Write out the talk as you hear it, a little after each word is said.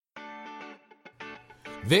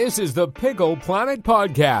This is the Pickle Planet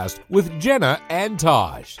Podcast with Jenna and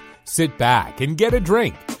Tosh. Sit back and get a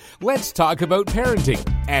drink. Let's talk about parenting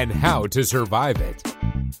and how to survive it.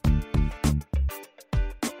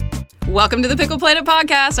 Welcome to the Pickle Planet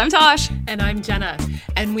Podcast. I'm Tosh. And I'm Jenna.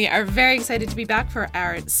 And we are very excited to be back for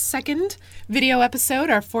our second video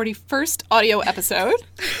episode, our 41st audio episode.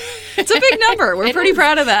 It's a big number. We're pretty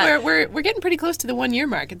proud of that. We're getting pretty close to the 1 year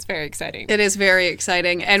mark. It's very exciting. It is very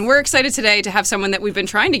exciting. And we're excited today to have someone that we've been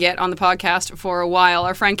trying to get on the podcast for a while.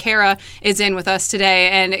 Our friend Kara is in with us today.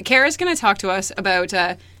 And Kara's going to talk to us about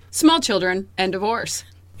small children and divorce.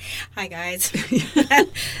 Hi, guys.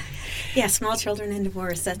 Yeah, small children and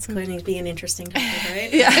divorce. That's going to be an interesting topic,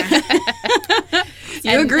 right? Yeah.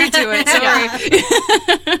 You agreed to it.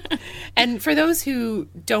 Sorry. And for those who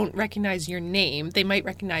don't recognize your name, they might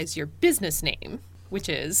recognize your business name, which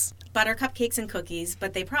is... Butter Cupcakes and Cookies,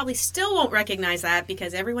 but they probably still won't recognize that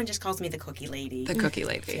because everyone just calls me the Cookie Lady. The Cookie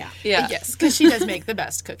Lady. Yeah. Yes, because she does make the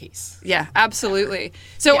best cookies. Yeah, absolutely.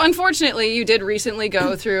 So unfortunately, you did recently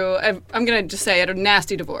go through, I'm going to just say it, a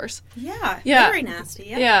nasty divorce. Yeah, very nasty.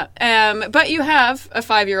 Yeah. But you have a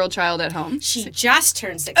 5-year-old child at home. She just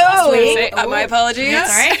turned 6 last week. My apologies.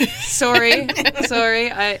 That's all right. Sorry.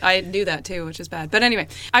 I knew that too, which is bad. But anyway,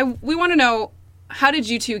 we want to know, how did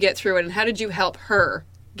you two get through it and how did you help her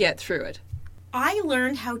get through it? I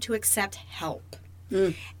learned how to accept help.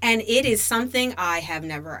 And it is something I have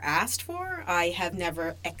never asked for. I have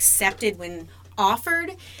never accepted when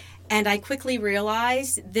offered. And I quickly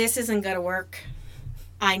realized this isn't going to work.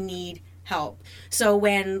 I need help. So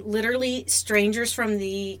when literally strangers from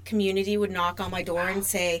the community would knock on my door and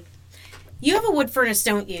say, "You have a wood furnace,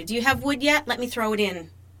 don't you? Do you have wood yet? Let me throw it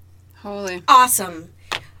in." Holy. Awesome.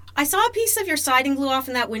 I saw a piece of your siding blew off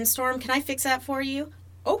in that windstorm. Can I fix that for you?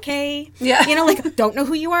 Okay. Yeah. Don't know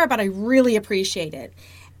who you are, but I really appreciate it.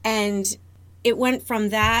 And it went from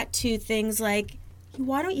that to things like,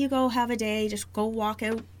 why don't you go have a day, just go walk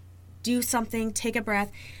out, do something, take a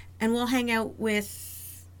breath, and we'll hang out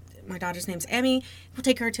with, my daughter's name's Emmy, we'll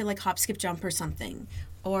take her to like hop, skip, jump or something.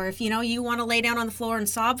 Or if, you want to lay down on the floor and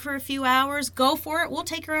sob for a few hours, go for it. We'll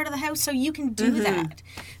take her out of the house so you can do that.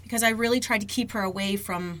 Because I really tried to keep her away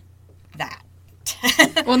from that.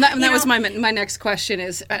 Well, that was my next question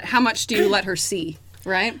is, how much do you let her see,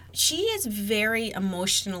 right? She is very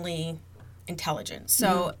emotionally intelligent.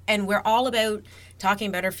 So, and we're all about talking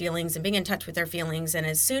about her feelings and being in touch with her feelings. And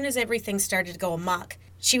as soon as everything started to go amok,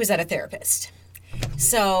 she was at a therapist.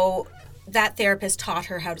 So that therapist taught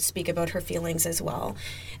her how to speak about her feelings as well.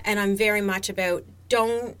 And I'm very much about,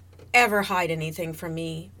 don't ever hide anything from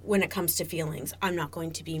me when it comes to feelings. I'm not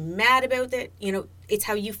going to be mad about it. It's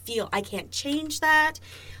how you feel. I can't change that.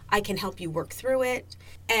 I can help you work through it.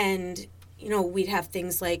 And, we'd have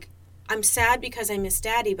things like, I'm sad because I miss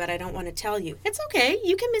Daddy, but I don't want to tell you. It's okay.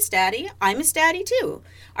 You can miss Daddy. I miss Daddy too.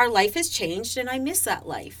 Our life has changed and I miss that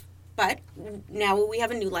life. But now we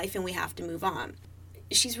have a new life and we have to move on.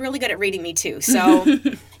 She's really good at reading me too. So,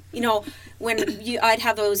 when I'd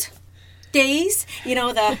have those days,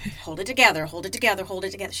 the hold it together.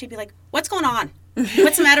 She'd be like, what's going on?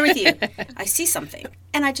 What's the matter with you? I see something.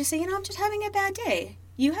 And I'd just say, I'm just having a bad day.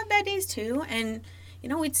 You have bad days too. And,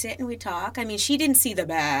 we'd sit and we'd talk. I mean, she didn't see the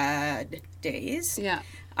bad days. Yeah.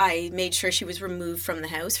 I made sure she was removed from the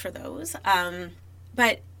house for those.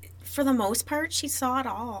 But for the most part, she saw it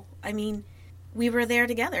all. I mean, we were there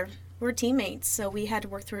together. We're teammates, so we had to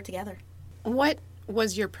work through it together. What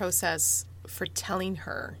was your process for telling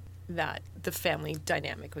her that the family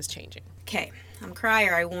dynamic was changing? Okay, I'm a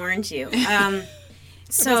crier, I warned you. Get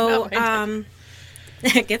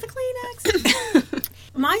the Kleenex.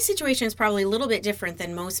 My situation is probably a little bit different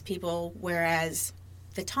than most people, whereas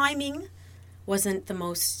the timing wasn't the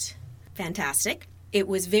most fantastic. It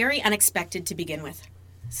was very unexpected to begin with.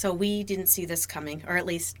 So we didn't see this coming, or at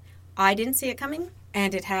least I didn't see it coming,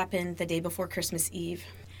 and it happened the day before Christmas Eve.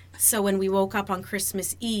 So when we woke up on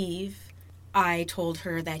Christmas Eve, I told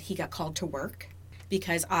her that he got called to work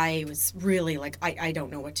because I was really like, I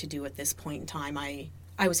don't know what to do at this point in time. I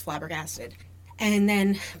was flabbergasted. And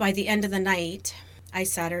then by the end of the night, I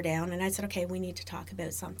sat her down and I said, okay, we need to talk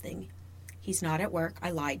about something. He's not at work.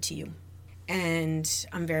 I lied to you. And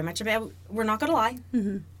I'm very much about, we're not going to lie.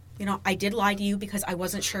 Mm-hmm. I did lie to you because I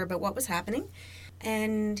wasn't sure about what was happening.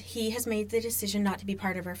 And he has made the decision not to be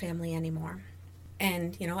part of our family anymore.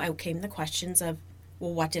 And, out came the questions of,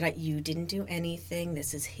 well, what you didn't do anything.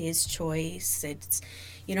 This is his choice. It's,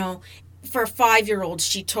 for a 5-year-old,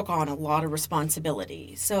 she took on a lot of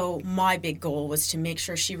responsibility. So my big goal was to make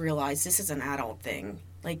sure she realized this is an adult thing.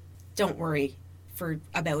 Like, don't worry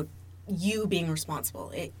about you being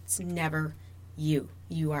responsible. It's never you.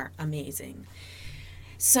 You are amazing.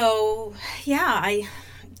 So, yeah, I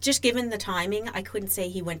just given the timing, I couldn't say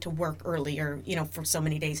he went to work earlier, for so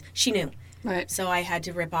many days. She knew. Right. So I had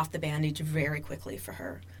to rip off the bandage very quickly for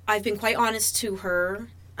her. I've been quite honest to her.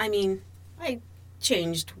 I mean, I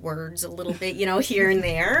changed words a little bit, here and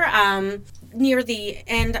there. Near the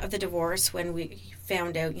end of the divorce, when we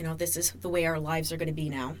found out, this is the way our lives are going to be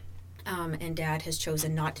now, and Dad has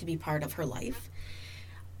chosen not to be part of her life,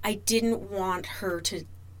 I didn't want her to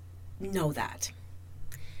know that.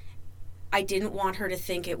 I didn't want her to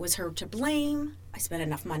think it was her to blame. I spent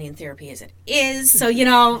enough money in therapy as it is, so,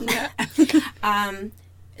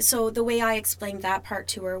 So the way I explained that part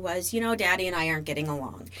to her was, Daddy and I aren't getting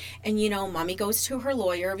along. And, Mommy goes to her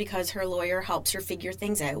lawyer because her lawyer helps her figure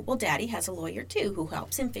things out. Well, Daddy has a lawyer, too, who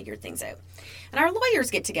helps him figure things out. And our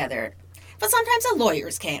lawyers get together. But sometimes the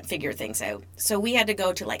lawyers can't figure things out. So we had to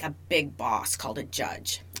go to, a big boss called a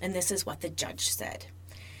judge. And this is what the judge said.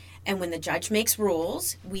 And when the judge makes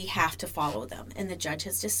rules, we have to follow them. And the judge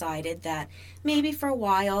has decided that maybe for a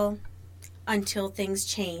while, until things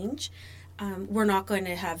change, we're not going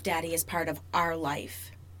to have Daddy as part of our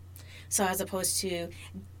life. So as opposed to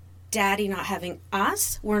Daddy not having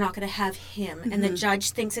us, we're not going to have him. Mm-hmm. And the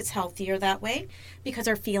judge thinks it's healthier that way because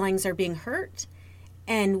our feelings are being hurt.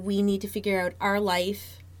 And we need to figure out our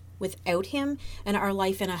life without him and our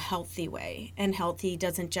life in a healthy way. And healthy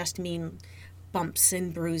doesn't just mean bumps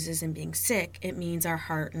and bruises and being sick. It means our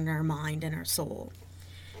heart and our mind and our soul.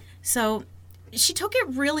 So she took it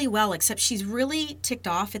really well, except she's really ticked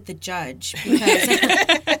off at the judge because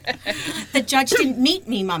the judge didn't meet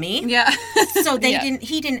me, Mummy. Yeah. So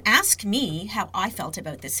he didn't ask me how I felt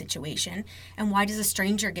about this situation. And why does a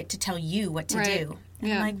stranger get to tell you what to do?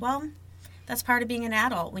 And I'm like, well, that's part of being an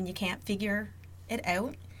adult. When you can't figure it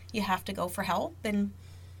out, you have to go for help. And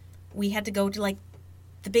we had to go to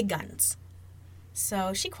the big guns.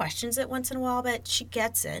 So she questions it once in a while, but she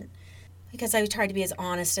gets it because I try to be as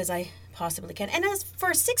honest as I possibly can. And as for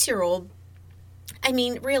a 6-year-old, I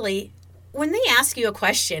mean, really, when they ask you a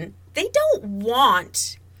question, they don't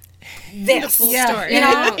want this. The full story.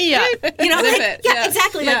 Exactly.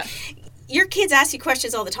 Yeah. Your kids ask you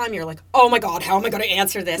questions all the time. You're like, oh my God, how am I going to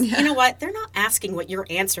answer this? Yeah. You know what? They're not asking what you're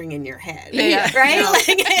answering in your head. Yeah. Right? No,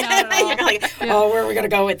 not at all. You're like, where are we going to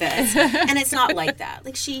go with this? And it's not like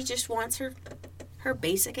that. She just wants her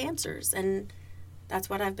basic answers. And that's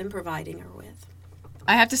what I've been providing her with.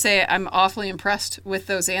 I have to say, I'm awfully impressed with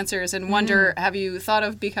those answers and wonder, have you thought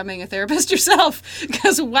of becoming a therapist yourself?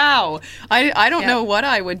 Because, wow, I don't know what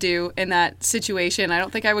I would do in that situation. I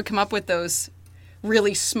don't think I would come up with those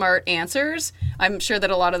really smart answers. I'm sure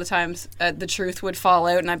that a lot of the times the truth would fall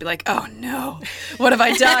out and I'd be like, oh no, what have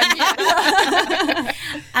I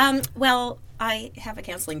done? Well, I have a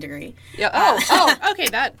counseling degree. Yeah. Okay,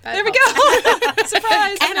 that there we go.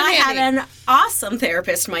 Surprise. And I have an awesome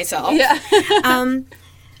therapist myself. Yeah.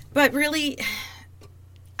 But really,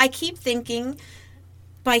 I keep thinking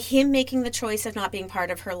by him making the choice of not being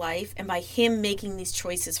part of her life and by him making these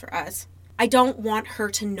choices for us, I don't want her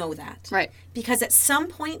to know that. Right. Because at some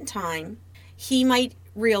point in time, he might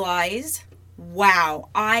realize, wow,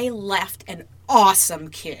 I left an awesome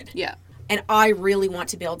kid. Yeah. And I really want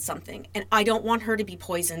to build something. And I don't want her to be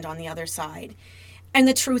poisoned on the other side. And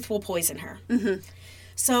the truth will poison her. Mm-hmm.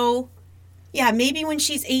 So, yeah, maybe when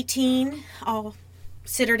she's 18, I'll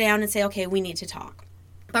sit her down and say, okay, we need to talk.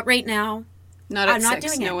 But right now, I'm not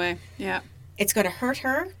doing it. No way. Yeah. It's going to hurt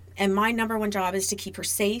her. And my number one job is to keep her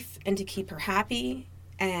safe and to keep her happy.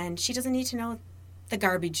 And she doesn't need to know the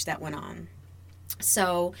garbage that went on.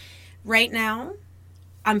 So right now,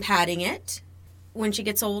 I'm padding it. When she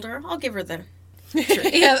gets older, I'll give her the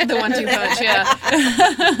truth. Yeah, the 1-2 punch,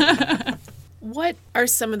 yeah. What are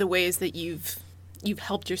some of the ways that you've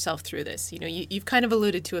helped yourself through this? You've kind of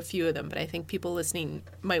alluded to a few of them, but I think people listening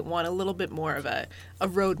might want a little bit more of a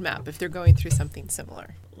roadmap if they're going through something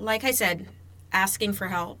similar. Like I said, asking for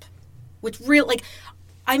help. Which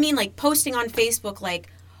posting on Facebook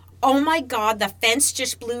oh my God, the fence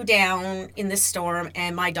just blew down in this storm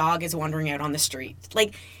and my dog is wandering out on the street.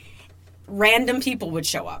 Random people would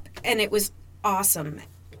show up and it was awesome.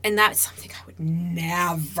 And that's something I would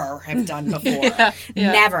never have done before. Yeah.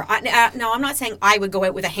 Never. No, I'm not saying I would go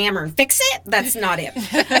out with a hammer and fix it. That's not it.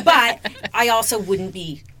 But I also wouldn't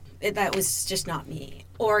be. That was just not me.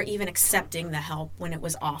 Or even accepting the help when it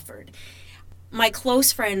was offered. My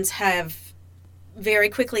close friends have very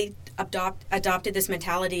quickly adopted this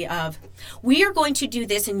mentality of, we are going to do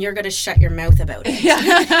this and you're going to shut your mouth about it.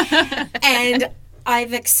 Yeah. And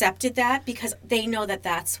I've accepted that because they know that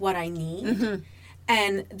that's what I need. Mm-hmm.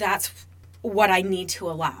 And that's what I need to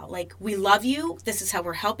allow. We love you. This is how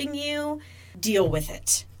we're helping you. Deal with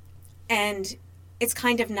it. And it's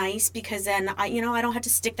kind of nice because then I don't have to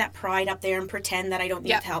stick that pride up there and pretend that I don't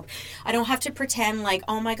need help. I don't have to pretend like,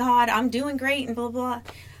 oh my God, I'm doing great and blah, blah.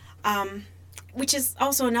 Which is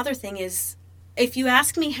also another thing is, if you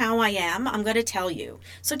ask me how I am, I'm going to tell you.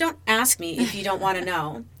 So don't ask me if you don't want to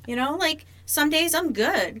know. Like some days I'm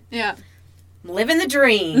good. Yeah. I'm living the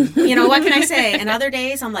dream. What can I say? And other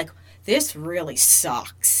days I'm like, this really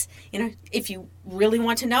sucks. If you really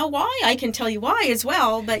want to know why, I can tell you why as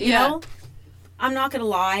well. But, I'm not going to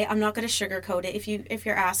lie. I'm not going to sugarcoat it. If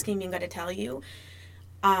you're asking me, I'm going to tell you.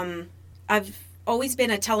 I've always been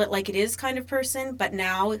a tell it like it is kind of person, but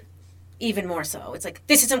now even more so. It's like,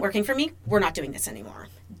 this isn't working for me. We're not doing this anymore.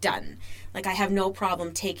 Done. Like, I have no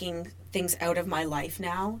problem taking things out of my life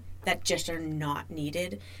now that just are not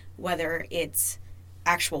needed, whether it's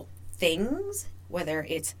actual things, whether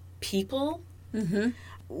it's people,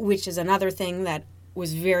 which is another thing that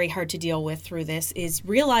was very hard to deal with through this, is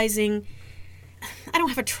realizing I don't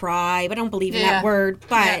have a tribe. I don't believe in that word,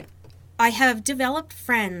 but I have developed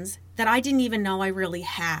friends that I didn't even know I really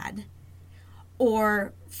had.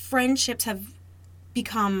 Or friendships have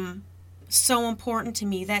become so important to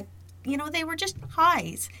me that, they were just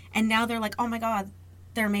highs. And now they're like, oh my God,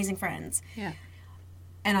 they're amazing friends. Yeah.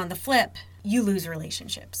 And on the flip, you lose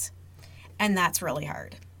relationships. And that's really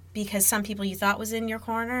hard. Because some people you thought was in your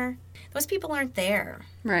corner, those people aren't there.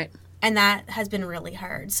 Right. And that has been really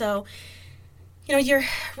hard. So, you're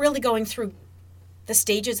really going through the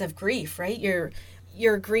stages of grief, right?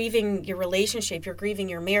 You're grieving your relationship, you're grieving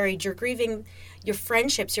your marriage, you're grieving your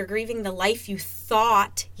friendships, you're grieving the life you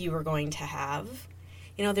thought you were going to have.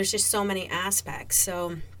 There's just so many aspects.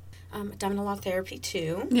 So I've done a lot of therapy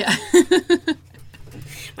too. Yeah.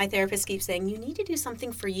 My therapist keeps saying, you need to do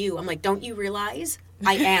something for you. I'm like, don't you realize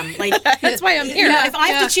I am? Like, that's why I'm here. If I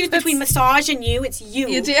have to choose between massage and you, it's you.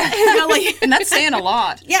 And that's saying a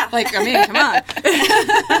lot. Yeah. Come on.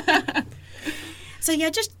 So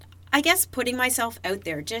just, I guess, putting myself out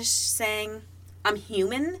there, just saying I'm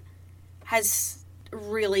human has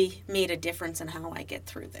really made a difference in how I get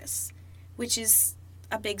through this, which is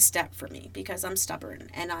a big step for me because I'm stubborn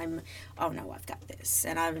and oh no, I've got this.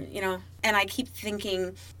 And and I keep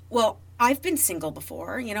thinking, well, I've been single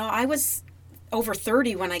before. I was over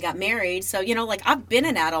 30 when I got married. So, I've been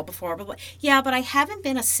an adult before. But I haven't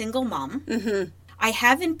been a single mom. Mm-hmm. I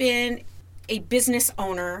haven't been a business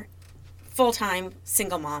owner, full-time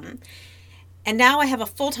single mom. And now I have a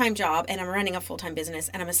full-time job and I'm running a full-time business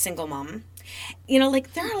and I'm a single mom. There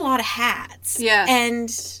are a lot of hats. Yeah.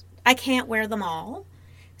 And I can't wear them all.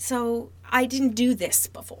 So I didn't do this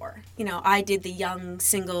before. I did the young,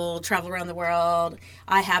 single, travel around the world.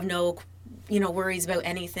 I have no, worries about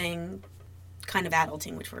anything kind of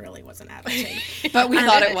adulting, which really wasn't adulting. But we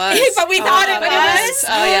thought it was. But we thought it was.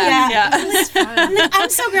 Oh, yeah. It was fun. I'm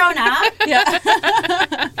so grown up.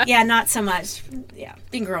 Yeah. Yeah, not so much. Yeah,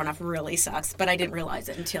 being grown up really sucks, but I didn't realize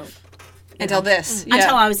it until this. Yeah.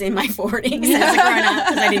 Until I was in my 40s as a grown-up,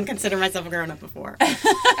 because I didn't consider myself a grown-up before.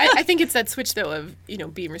 I think it's that switch, though, of,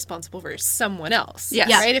 being responsible for someone else. Yes.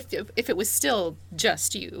 Right? If it was still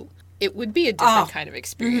just you, it would be a different kind of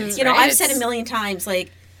experience. Mm-hmm. I've said a million times,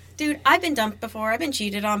 like, dude, I've been dumped before. I've been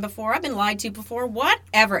cheated on before. I've been lied to before.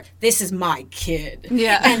 Whatever. This is my kid.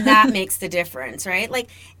 Yeah. And that makes the difference, right? Like,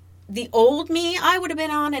 the old me, I would have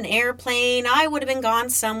been on an airplane. I would have been gone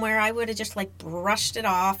somewhere. I would have just, brushed it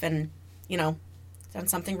off and, done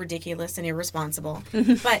something ridiculous and irresponsible.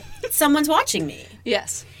 But someone's watching me.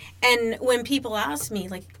 Yes. And when people ask me,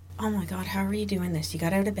 oh, my God, how are you doing this? You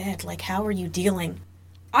got out of bed. How are you dealing?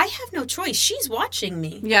 I have no choice. She's watching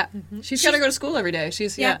me. Yeah. She's got to go to school every day.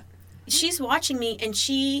 She's watching me, and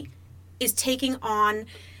she is taking on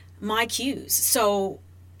my cues. So,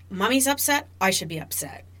 Mommy's upset, I should be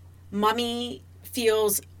upset. Mommy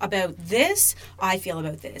feels about this, I feel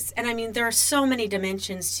about this. And, there are so many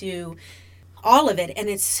dimensions to all of it. And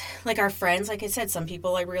it's like our friends, like I said, some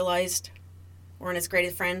people I realized weren't as great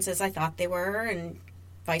as friends as I thought they were, and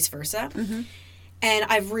vice versa. Mm-hmm. And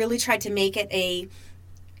I've really tried to make it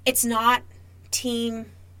it's not team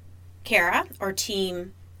Kara or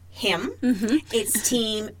team him. Mm-hmm. It's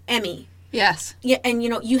team Emmy. Yes. Yeah, and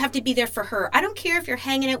you have to be there for her. I don't care if you're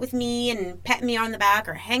hanging out with me and petting me on the back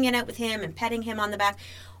or hanging out with him and petting him on the back.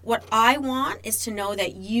 What I want is to know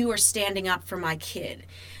that you are standing up for my kid.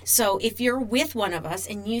 So if you're with one of us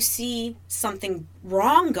and you see something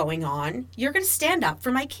wrong going on, you're going to stand up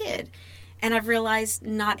for my kid. And I've realized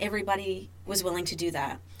not everybody was willing to do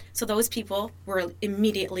that. So those people were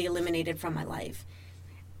immediately eliminated from my life.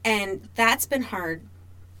 And that's been hard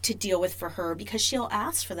to deal with for her because she'll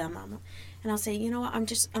ask for them. And I'll say,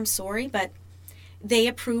 I'm sorry, but they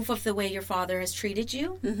approve of the way your father has treated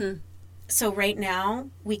you. Mm-hmm. So right now,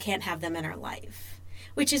 we can't have them in our life,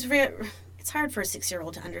 which is it's hard for a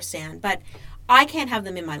 6-year-old to understand, but I can't have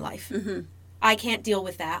them in my life. Mm-hmm. I can't deal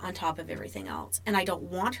with that on top of everything else, and I don't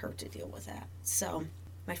want her to deal with that. So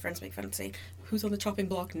my friends make fun and say, who's on the chopping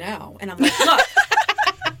block now? And I'm like, look,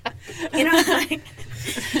 like,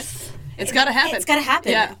 it's got to happen. It's got to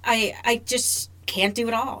happen. Yeah. I just can't do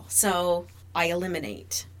it all, so I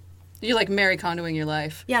eliminate. You're like Mary Kondoing your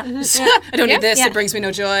life. Yeah. I don't need this. Yeah. It brings me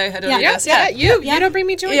no joy. I don't need this. You don't bring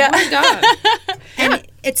me joy. Yeah. You're gone. And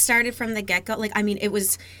it started from the get-go. Like, I mean, it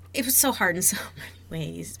was so hard in so many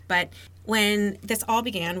ways. But when this all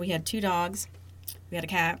began, we had 2 dogs, we had a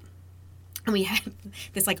cat, and we had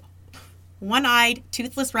this, like, one-eyed,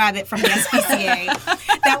 toothless rabbit from the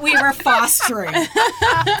SPCA that we were fostering.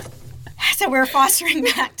 So we were fostering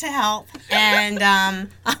back to health. And I'm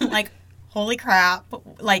like, holy crap,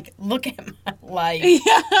 like, look at my life.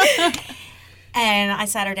 Yeah. And I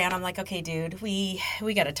sat her down. I'm like, okay, dude, we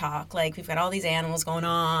got to talk. Like, we've got all these animals going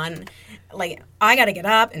on. Like, I got to get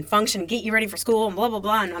up and function and get you ready for school and blah, blah,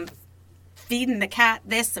 blah. And I'm feeding the cat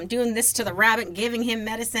this. I'm doing this to the rabbit and giving him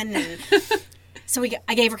medicine. And so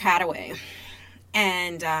I gave her cat away.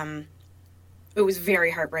 And it was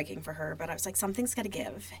very heartbreaking for her. But I was like, something's got to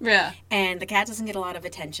give. Yeah. And the cat doesn't get a lot of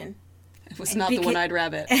attention. It was not the one-eyed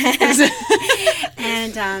rabbit.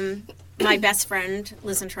 And my best friend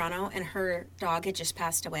lives in Toronto, and her dog had just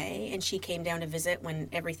passed away, and she came down to visit when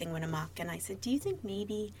everything went amok. And I said, do you think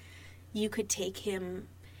maybe you could take him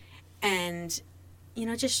and,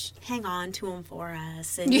 just hang on to him for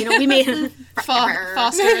us? And, we made him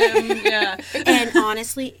foster him. Yeah. And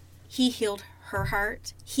honestly, he healed her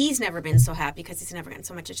heart. He's never been so happy because he's never gotten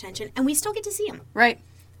so much attention, and we still get to see him. Right.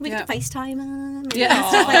 We get to FaceTime him and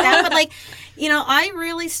stuff like that. But, like, I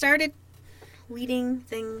really started weeding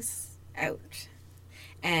things out.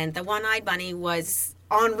 And the one-eyed bunny was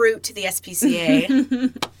en route to the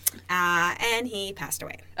SPCA, and he passed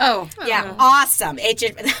away. Oh. Yeah, awesome. It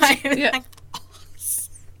just... I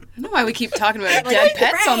don't know why we keep talking about dead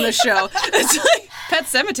pets on this show. It's like Pet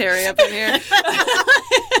Cemetery up in here.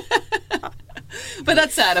 But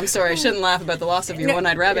that's sad. I'm sorry. I shouldn't laugh about the loss of your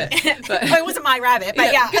one-eyed rabbit. But it wasn't my rabbit,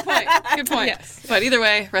 but yeah. Good point. Good point. Yes. But either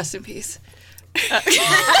way, rest in peace.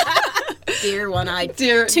 Dear one-eyed,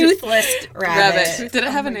 toothless rabbit. Did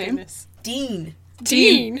it have a name? Goodness.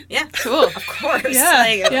 Dean. Yeah. Cool. Of course.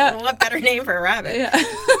 Yeah. What better name for a rabbit? Yeah.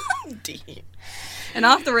 Dean. And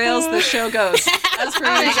off the rails the show goes,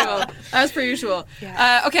 as per usual.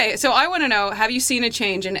 Yeah. Okay, so I want to know, have you seen a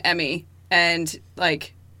change in Emmy? And,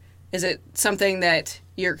 like, is it something that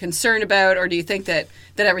you're concerned about, or do you think that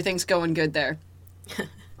everything's going good there?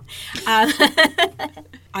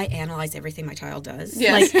 I analyze everything my child does.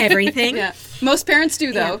 Yes. Like, everything. Yeah. Most parents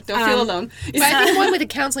do, though. Yeah. Don't feel alone. But I think one with a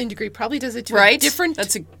counseling degree probably does it to a different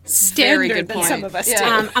That's a standard very good than point. some of us do.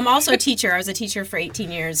 I'm also a teacher. I was a teacher for 18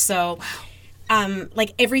 years. So,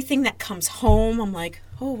 like, everything that comes home, I'm like,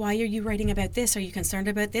 oh, why are you writing about this? Are you concerned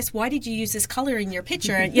about this? Why did you use this color in your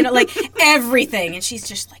picture? And, like, everything. And she's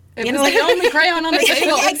just like, it was like the only crayon on the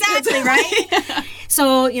table. Exactly, right?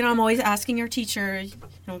 So, I'm always asking your teacher,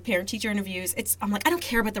 parent-teacher interviews. I'm like, I don't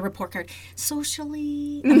care about the report card.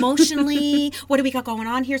 Socially, emotionally, what do we got going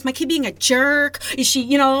on here? Is my kid being a jerk? Is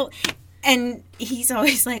she, And he's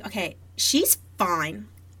always like, okay, she's fine.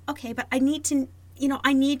 Okay, but I need to,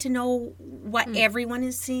 I need to know what everyone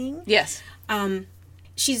is seeing. Yes.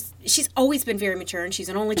 She's always been very mature, and she's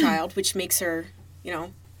an only child, which makes her,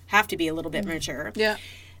 have to be a little bit mature. Yeah.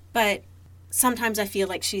 But sometimes I feel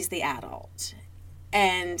like she's the adult.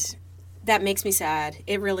 And that makes me sad.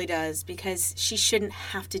 It really does, because she shouldn't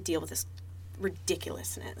have to deal with this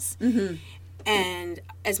ridiculousness. Mm-hmm. And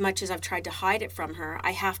as much as I've tried to hide it from her,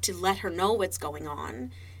 I have to let her know what's going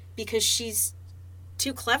on, because she's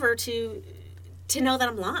too clever to know that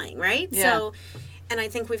I'm lying, right? Yeah. So, and I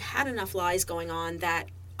think we've had enough lies going on that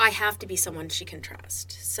I have to be someone she can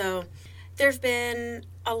trust. So there's been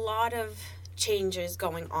a lot of changes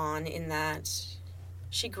going on in that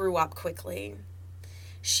she grew up quickly.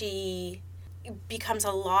 She becomes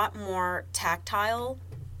a lot more tactile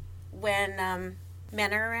when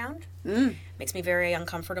men are around. Makes me very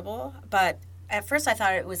uncomfortable. But at first I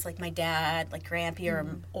thought it was like my dad, like Grampy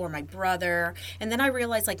or my brother. And then I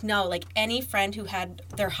realized, like, no, like any friend who had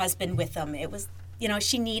their husband with them, it was,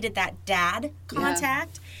 she needed that dad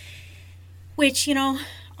contact. Yeah. Which,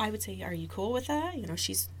 I would say, are you cool with that?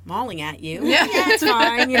 She's mauling at you. Yeah, it's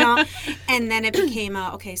fine, And then it became,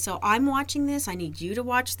 okay, so I'm watching this. I need you to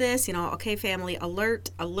watch this. Okay, family, alert.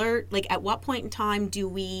 Like, at what point in time do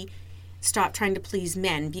we stop trying to please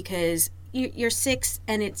men? Because you're 6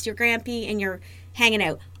 and it's your Grampy and you're hanging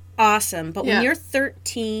out. awesome. But when you're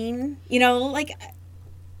 13, you know, like,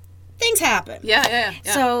 things happen. Yeah.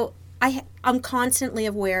 So I'm constantly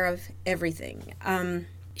aware of everything.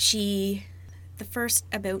 The first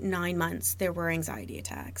about 9 months, there were anxiety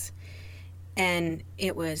attacks. And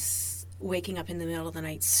it was waking up in the middle of the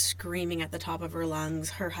night, screaming at the top of her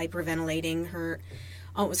lungs, her hyperventilating,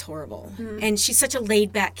 it was horrible. Mm-hmm. And she's such a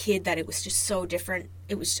laid-back kid that it was just so different.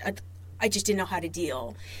 I just didn't know how to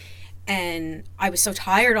deal. And I was so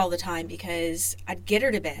tired all the time because I'd get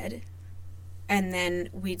her to bed, and then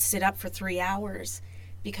we'd sit up for 3 hours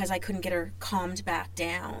because I couldn't get her calmed back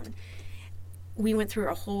down. We went through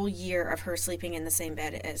a whole year of her sleeping in the same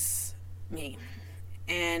bed as me.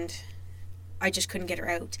 And I just couldn't get her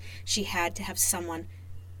out. She had to have someone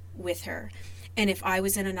with her. And if I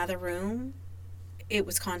was in another room, it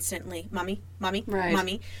was constantly, Mommy, Mommy, right.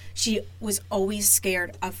 Mommy. She was always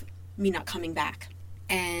scared of me not coming back.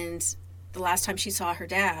 And the last time she saw her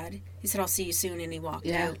dad, he said, I'll see you soon, and he walked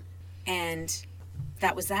out. And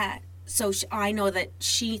that was that. So I know that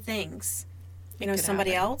she thinks, you know,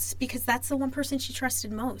 somebody else, because that's the one person she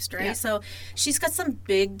trusted most, right? Yeah. So she's got some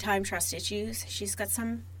big-time trust issues. She's got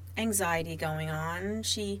some anxiety going on.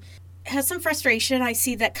 She has some frustration. I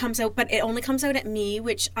see that comes out, but it only comes out at me,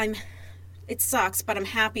 which it sucks, but I'm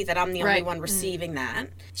happy that I'm the only one receiving that.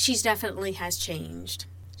 She's definitely has changed.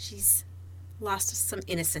 She's lost some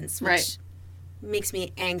innocence, which makes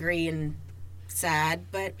me angry and sad,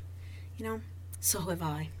 but, you know, so have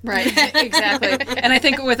I. Right, exactly. And I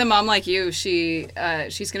think with a mom like you, she's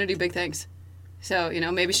going to do big things. So, you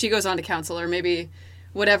know, maybe she goes on to counsel, or maybe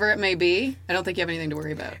whatever it may be. I don't think you have anything to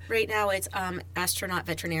worry about. Right now it's astronaut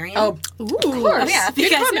veterinarian. Oh, of course. Yeah,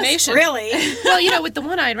 good combination. Really? Well, you know, with the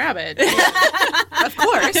one-eyed rabbit. Of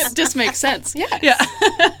course. It just makes sense. Yes. Yeah.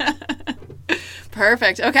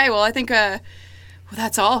 Perfect. Okay, well, I think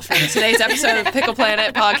that's all for today's episode of Pickle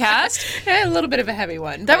Planet podcast. A little bit of a heavy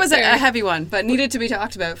one. That was a heavy one, but needed to be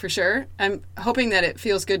talked about for sure. I'm hoping that it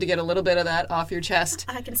feels good to get a little bit of that off your chest.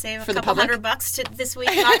 I can save for a couple $100 this week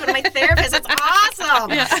and I'll go to my therapist. It's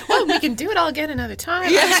awesome. Yeah. Well, we can do it all again another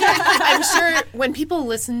time. I'm sure when people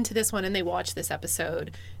listen to this one and they watch this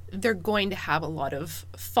episode, they're going to have a lot of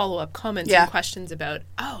follow-up comments and questions about,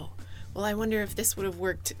 well, I wonder if this would have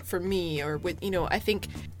worked for me, or with, you know, I think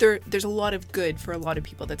there's a lot of good for a lot of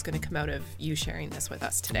people that's going to come out of you sharing this with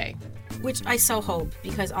us today. Which I so hope,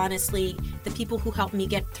 because honestly, the people who helped me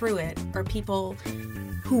get through it are people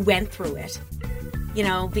who went through it. You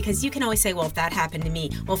know, because you can always say, well, if that happened to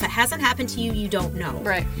me. Well, if it hasn't happened to you, you don't know.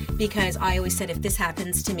 Right. Because I always said, if this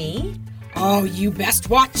happens to me, oh, you best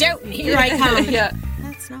watch out, and here I come. Yeah.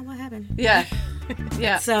 That's not what happened. Yeah.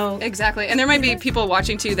 Yeah. So exactly. And there might be people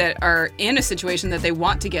watching too that are in a situation that they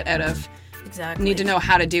want to get out of. Exactly. Need to know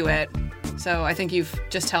how to do it. So I think you've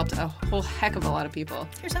just helped a whole heck of a lot of people.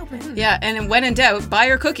 Here's hoping. Yeah, and when in doubt, buy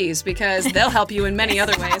your cookies, because they'll help you in many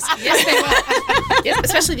other ways. Yes, they will. Yes,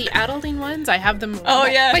 especially the adulting ones. I have them. Oh,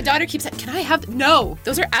 yeah. My daughter keeps saying, can I have them? No,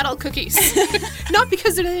 those are adult cookies. Not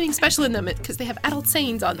because there's anything special in them, because they have adult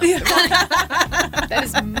sayings on them. Yeah. That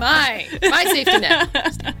is my safety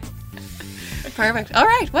net. Perfect. All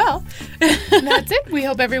right, well. And that's it. We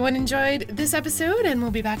hope everyone enjoyed this episode, and we'll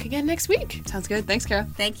be back again next week. Sounds good. Thanks, Kara.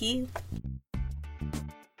 Thank you.